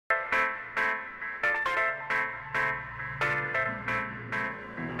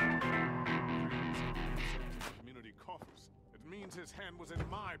his hand was in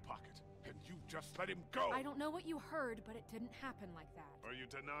my pocket, and you just let him go. I don't know what you heard, but it didn't happen like that. Are you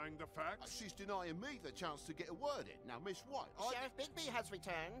denying the facts? She's denying me the chance to get a word in. Now, Miss White, Sheriff Bigby has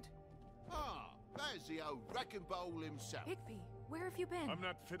returned. Ah, there's the old wrecking bowl himself. Bigby, where have you been? I'm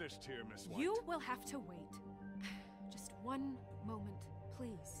not finished here, Miss White. You will have to wait. Just one moment,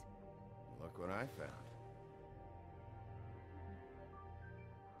 please. Look what I found.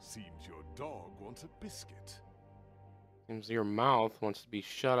 Seems your dog wants a biscuit. Seems your mouth wants to be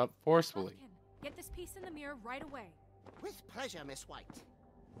shut up forcefully. Buffkin, get this piece in the mirror right away. With pleasure, Miss White.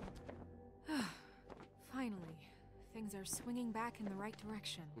 Finally, things are swinging back in the right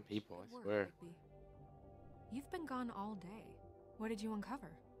direction. People, I Good swear. work, Bigby. You've been gone all day. What did you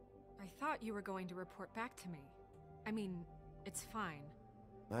uncover? I thought you were going to report back to me. I mean, it's fine.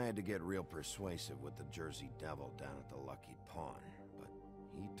 I had to get real persuasive with the Jersey Devil down at the Lucky Pawn, but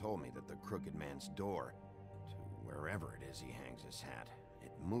he told me that the Crooked Man's door, to wherever it is he hangs his hat,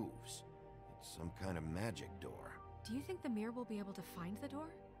 it moves. It's some kind of magic door. Do you think the mirror will be able to find the door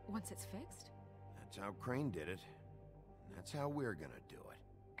once it's fixed? That's how Crane did it. And that's how we're gonna do it.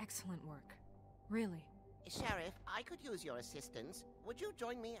 Excellent work. Really. Sheriff, I could use your assistance. Would you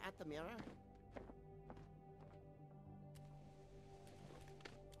join me at the mirror?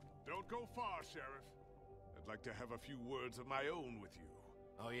 Don't go far, Sheriff. I'd like to have a few words of my own with you.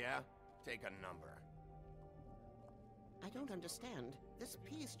 Oh yeah? Take a number. I don't understand. This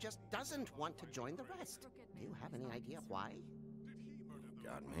piece just doesn't want to join the rest. Do you have any idea why?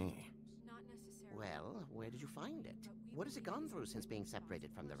 Got me. Not necessarily. Well, where did you find it? What has it gone through since being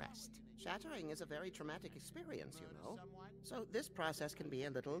separated from the rest? Shattering is a very traumatic experience, you know. So this process can be a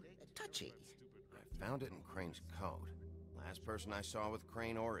little touchy. I found it in Crane's coat. Last person I saw with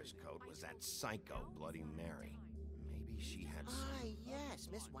Crane or his coat was that psycho Bloody Mary. Maybe she had some... Ah, yes,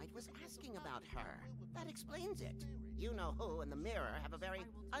 Miss White was asking about her. That explains it. You know who and the mirror have a very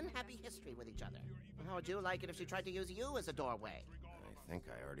unhappy history with each other. How would you like it if she tried to use you as a doorway? I think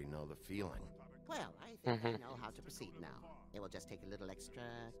I already know the feeling. Well, I think I know how to proceed now. It will just take a little extra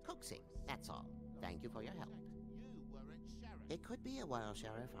coaxing, that's all. Thank you for your help. It could be a while,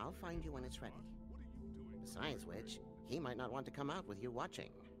 Sheriff. I'll find you when it's ready. Besides which, he might not want to come out with you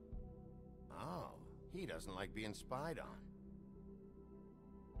watching. Oh, he doesn't like being spied on.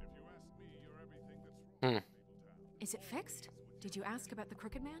 If you ask me, you're everything that's wrong. Is it fixed? Did you ask about the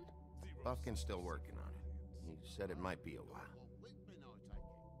Crooked Man? Buffkin's still working on it. He said it might be a while.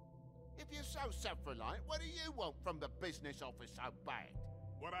 If you're so self-reliant, what do you want from the business office so bad?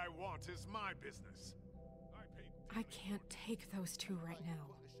 What I want is my business. I can't take those two right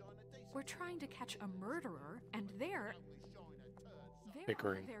now. We're trying to catch a murderer, and they're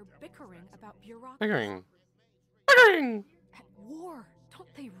Bickering. They're bickering about bureaucracy. Bickering. Bickering! At war.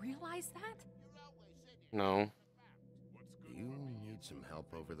 Don't they realize that? No. Do you need some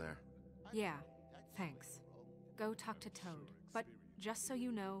help over there? Yeah, thanks. Go talk to Toad. But just so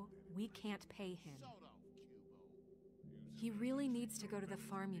you know, we can't pay him. He really needs to go to the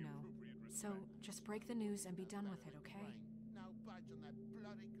farm, you know. So just break the news and be done with it, okay? No budge on that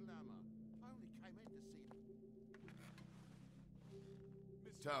bloody glamour. Only came in to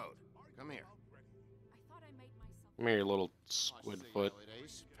see... Toad, come here. I thought I made myself... Come here, you little squid I see foot. how it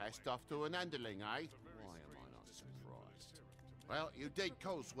is. Passed off to an underling, eh? Why am I not surprised? Well, you did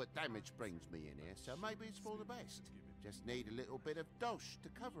cause what damage brings me in here, so maybe it's for the best. Just need a little bit of dosh to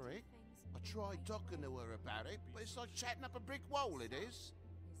cover it. I tried talking to her about it, but it's like chatting up a brick wall, it is.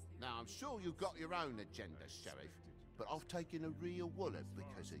 Now, I'm sure you've got your own agenda, Sheriff, but I've taken a real wallet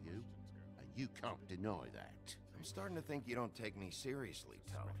because of you, and you can't deny that. I'm starting to think you don't take me seriously,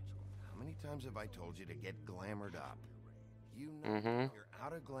 Toad. How many times have I told you to get glamoured up? You know, if you're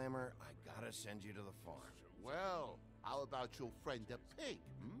out of glamour, I gotta send you to the farm. Well, how about your friend the pig,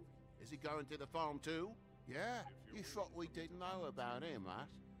 hmm? Is he going to the farm too? Yeah? You thought we didn't know about him, huh?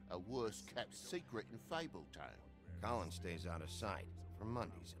 A worst-kept secret in Fabletown. Colin stays out of sight, for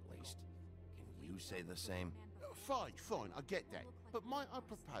Mondays at least. Can you say the same? Fine, I get that. But might I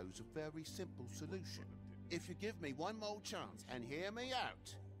propose a very simple solution? If you give me one more chance and hear me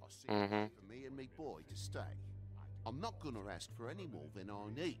out, I'll see a way for me and me boy to stay. I'm not gonna ask for any more than I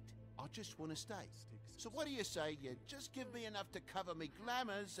need. I just want to stay. So what do you say you just give me enough to cover me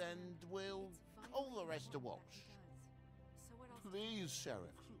glamours and we'll call the rest a wash? Please, Sheriff,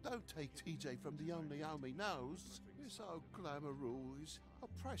 don't take TJ from the only home he knows. This old glamour rule is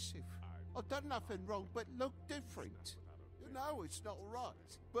oppressive. I've done nothing wrong but look different. You know it's not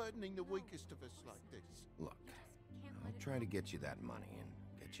right, burdening the weakest of us like this. Look, I'll try to get you that money and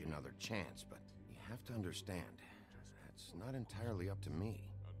get you another chance, but you have to understand, that's not entirely up to me.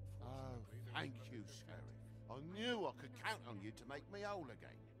 Oh, thank you, Sheriff. I knew I could count on you to make me whole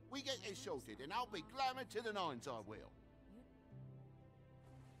again. We get this sorted, and I'll be glamour to the nines, I will.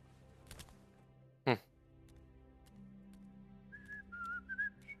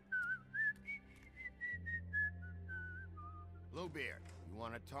 Bluebeard, you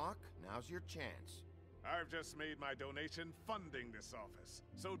want to talk? Now's your chance. I've just made my donation funding this office,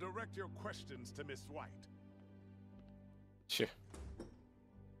 so direct your questions to Miss White. Sure.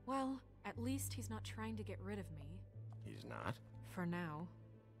 Well, at least he's not trying to get rid of me. He's not? For now.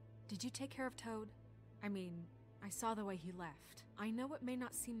 Did you take care of Toad? I mean, I saw the way he left. I know it may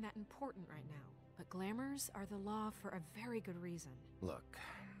not seem that important right now, but glamours are the law for a very good reason. Look,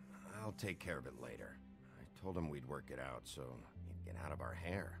 I'll take care of it later. I told him we'd work it out so he'd get out of our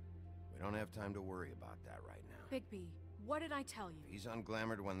hair. We don't have time to worry about that right now. Bigby, what did I tell you? If he's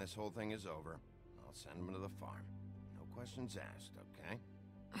unglamored when this whole thing is over, I'll send him to the farm. No questions asked, okay?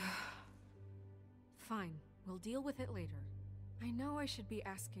 Fine, we'll deal with it later. I know I should be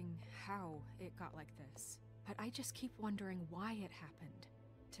asking how it got like this, but I just keep wondering why it happened.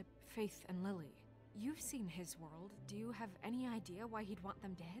 To Faith and Lily. You've seen his world. Do you have any idea why he'd want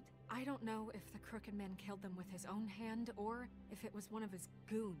them dead? I don't know if the Crooked Man killed them with his own hand, or if it was one of his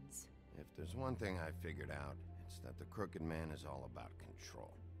goons. If there's one thing I figured out, it's that the Crooked Man is all about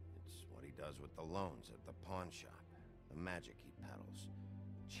control. It's what he does with the loans at the pawn shop, the magic he peddles,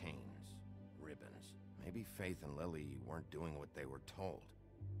 chains, ribbons. Maybe Faith and Lily weren't doing what they were told.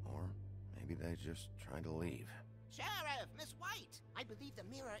 Or maybe they just tried to leave. Sheriff, Miss White! I believe the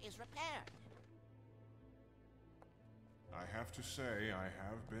mirror is repaired. I have to say I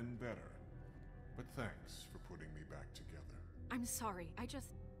have been better, but thanks for putting me back together. I'm sorry, I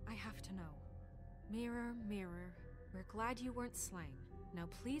have to know. Mirror, mirror, we're glad you weren't slain. Now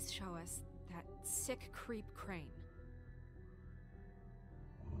please show us that sick creep Crane.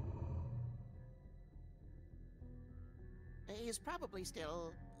 He's probably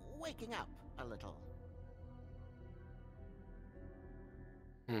still waking up a little.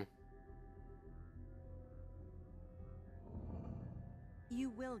 You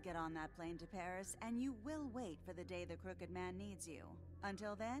will get on that plane to Paris, and you will wait for the day the Crooked Man needs you.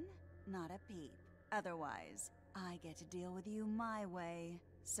 Until then, not a peep. Otherwise, I get to deal with you my way.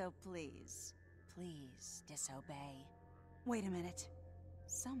 So please, please disobey. Wait a minute.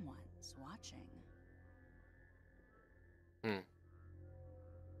 Someone's watching.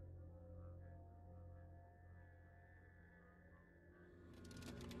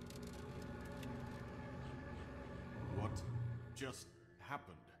 What just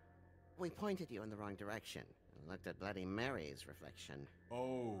happened? We pointed you in the wrong direction and looked at Bloody Mary's reflection.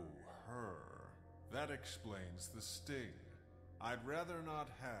 Oh, her. That explains the sting. I'd rather not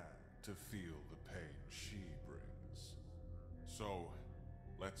have to feel the pain she brings. So,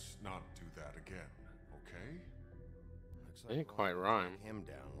 let's not do that again, okay? Looks Didn't we'll quite have to rhyme. take him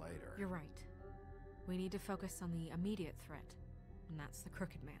down later. You're right. We need to focus on the immediate threat, and that's the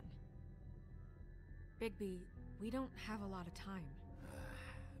Crooked Man. Bigby, we don't have a lot of time.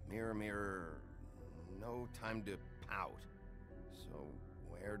 Mirror, mirror, no time to pout. So,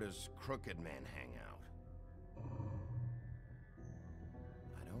 where does Crooked Man hang out?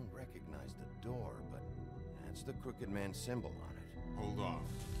 I don't recognize the door, but that's the Crooked Man symbol on it. Hold on.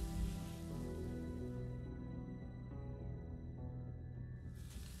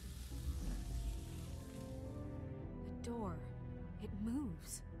 The door. It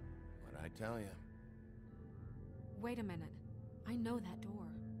moves. What'd I tell you? Wait a minute. I know that door.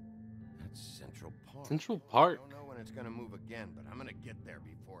 That's Central Park. Central I Park? don't know when it's gonna move again, but I'm gonna get there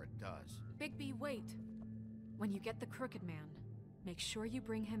before it does. Bigby, wait. When you get the Crooked Man, make sure you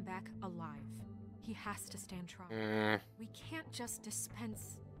bring him back alive. He has to stand trial. We can't just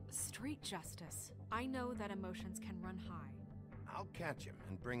dispense street justice. I know that emotions can run high. I'll catch him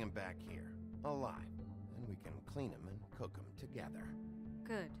and bring him back here, alive. Then we can clean him and cook him together.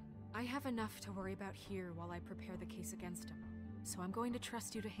 Good. I have enough to worry about here while I prepare the case against him. So I'm going to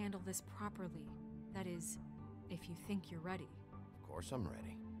trust you to handle this properly. That is, if you think you're ready. Of course I'm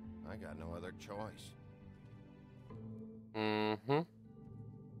ready. I got no other choice.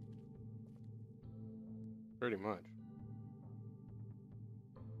 Pretty much.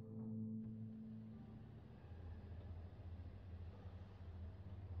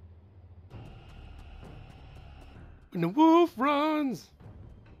 When the wolf runs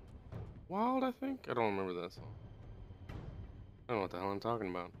wild, I think. I don't remember that song. I don't know what the hell I'm talking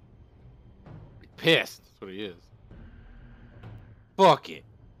about. Be pissed. That's what he is. Fuck it.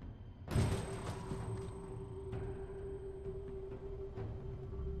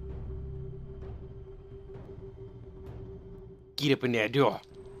 Get up in that door.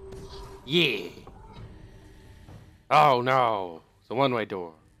 Yeah. Oh no! It's a one-way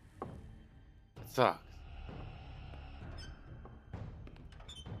door. It sucks.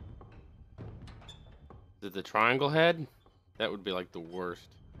 Is it the triangle head? That would be like the worst.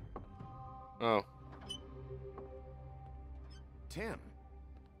 Oh. Tim,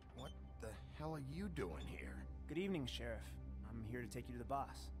 what the hell are you doing here? Good evening, Sheriff. I'm here to take you to the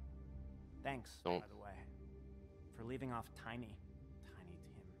boss. Thanks, Don't. by the way, for leaving off Tiny Tim.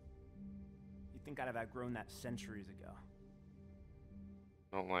 You'd think I'd have outgrown that centuries ago.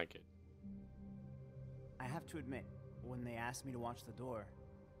 Don't like it. I have to admit, when they asked me to watch the door,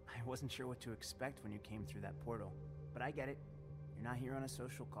 I wasn't sure what to expect when you came through that portal. But I get it. You're not here on a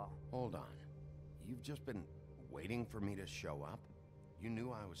social call. Hold on. You've just been waiting for me to show up? You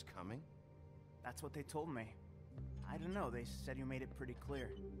knew I was coming? That's what they told me. I don't know, they said you made it pretty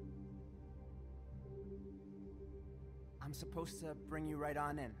clear. I'm supposed to bring you right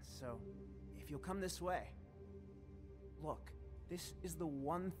on in, so if you'll come this way. Look, this is the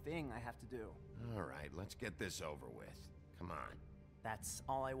one thing I have to do. All right, let's get this over with. Come on. That's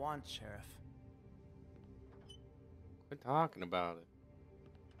all I want, Sheriff. Quit talking about it.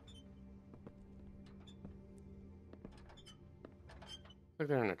 Like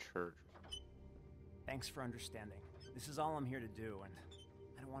they're in a church. Thanks for understanding. This is all I'm here to do, and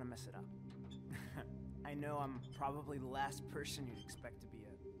I don't want to mess it up. I know I'm probably the last person you'd expect to be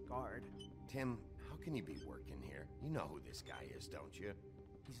a guard. Tim, how can you be working here? You know who this guy is, don't you?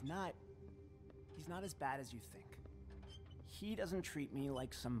 He's not as bad as you think. He doesn't treat me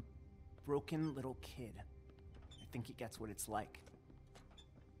like some broken little kid. I think he gets what it's like.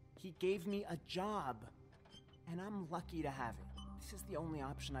 He gave me a job, and I'm lucky to have it. This is the only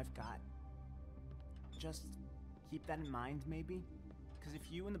option I've got. Just keep that in mind, maybe? Because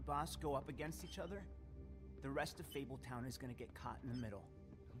if you and the boss go up against each other, the rest of Fabletown is gonna get caught in the middle.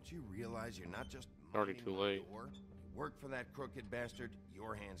 Don't you realize you're not just Already minding too my late. door? Work for that crooked bastard,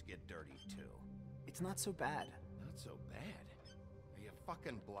 your hands get dirty too. It's not so bad. Not so bad. Are you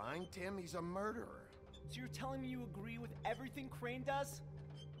fucking blind, Tim? He's a murderer. So you're telling me you agree with everything Crane does?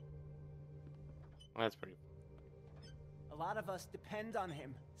 Well, that's pretty. A lot of us depend on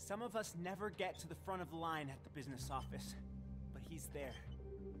him. Some of us never get to the front of the line at the business office. But he's there.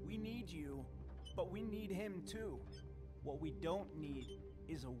 We need you, but we need him too. What we don't need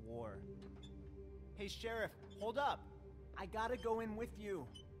is a war. Hey, Sheriff, hold up. I gotta go in with you.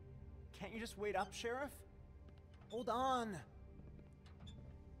 Can't you just wait up, Sheriff? Hold on.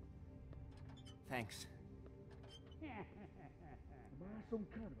 Thanks. Am I some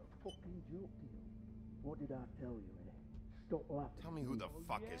kind of a fucking joke to you? What did I tell you, Eddie? Stop laughing. Tell me who the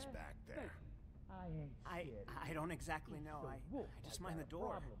fuck is back there. I ain't scared. I don't exactly know. I just mind the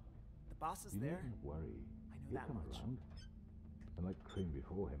door. The boss is You there. needn't worry. I know He'll that come much. around. And like Crane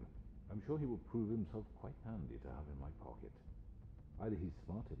before him, I'm sure he will prove himself quite handy to have in my pocket. Either he's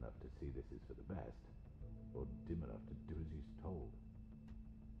smart enough to see this is for the best, or dim enough to do as he's told.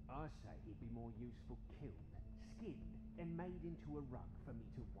 I say he'd be more useful killed, skinned, and made into a rug for me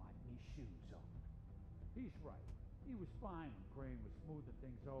to wipe me shoes on. He's right. He was fine when Crane was smoothing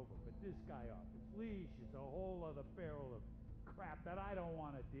things over, but this guy off his leash is a whole other barrel of crap that I don't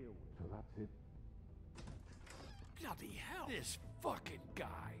want to deal with. So that's it. Bloody hell! This fucking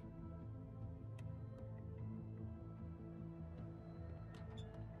guy!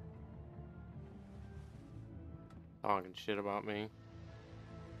 Talking shit about me.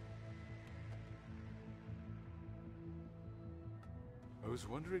 I was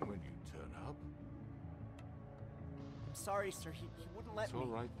wondering when you'd turn up. I'm sorry, sir. He wouldn't let It's me. all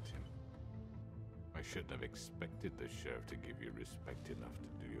right, Tim. I shouldn't have expected the sheriff to give you respect enough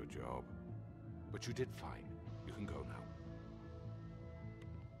to do your job. But you did fine. You can go now.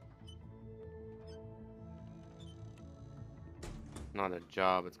 Not a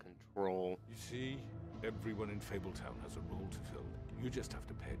job, it's control. You see, everyone in Fabletown has a role to fill. You just have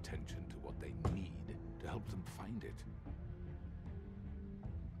to pay attention to what they need to help them find it.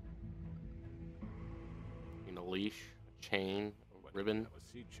 You know, a leash, a chain, a ribbon. Have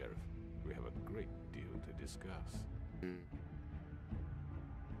a seat, Sheriff. We have a great deal to discuss. Hmm.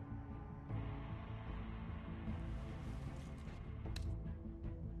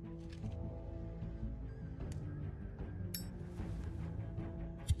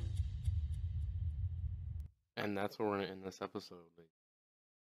 And that's where we're gonna end this episode.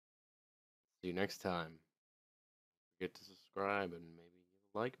 See you next time. Don't forget to subscribe and maybe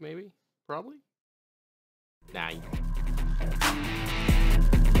give a like, maybe? Probably? Nah, you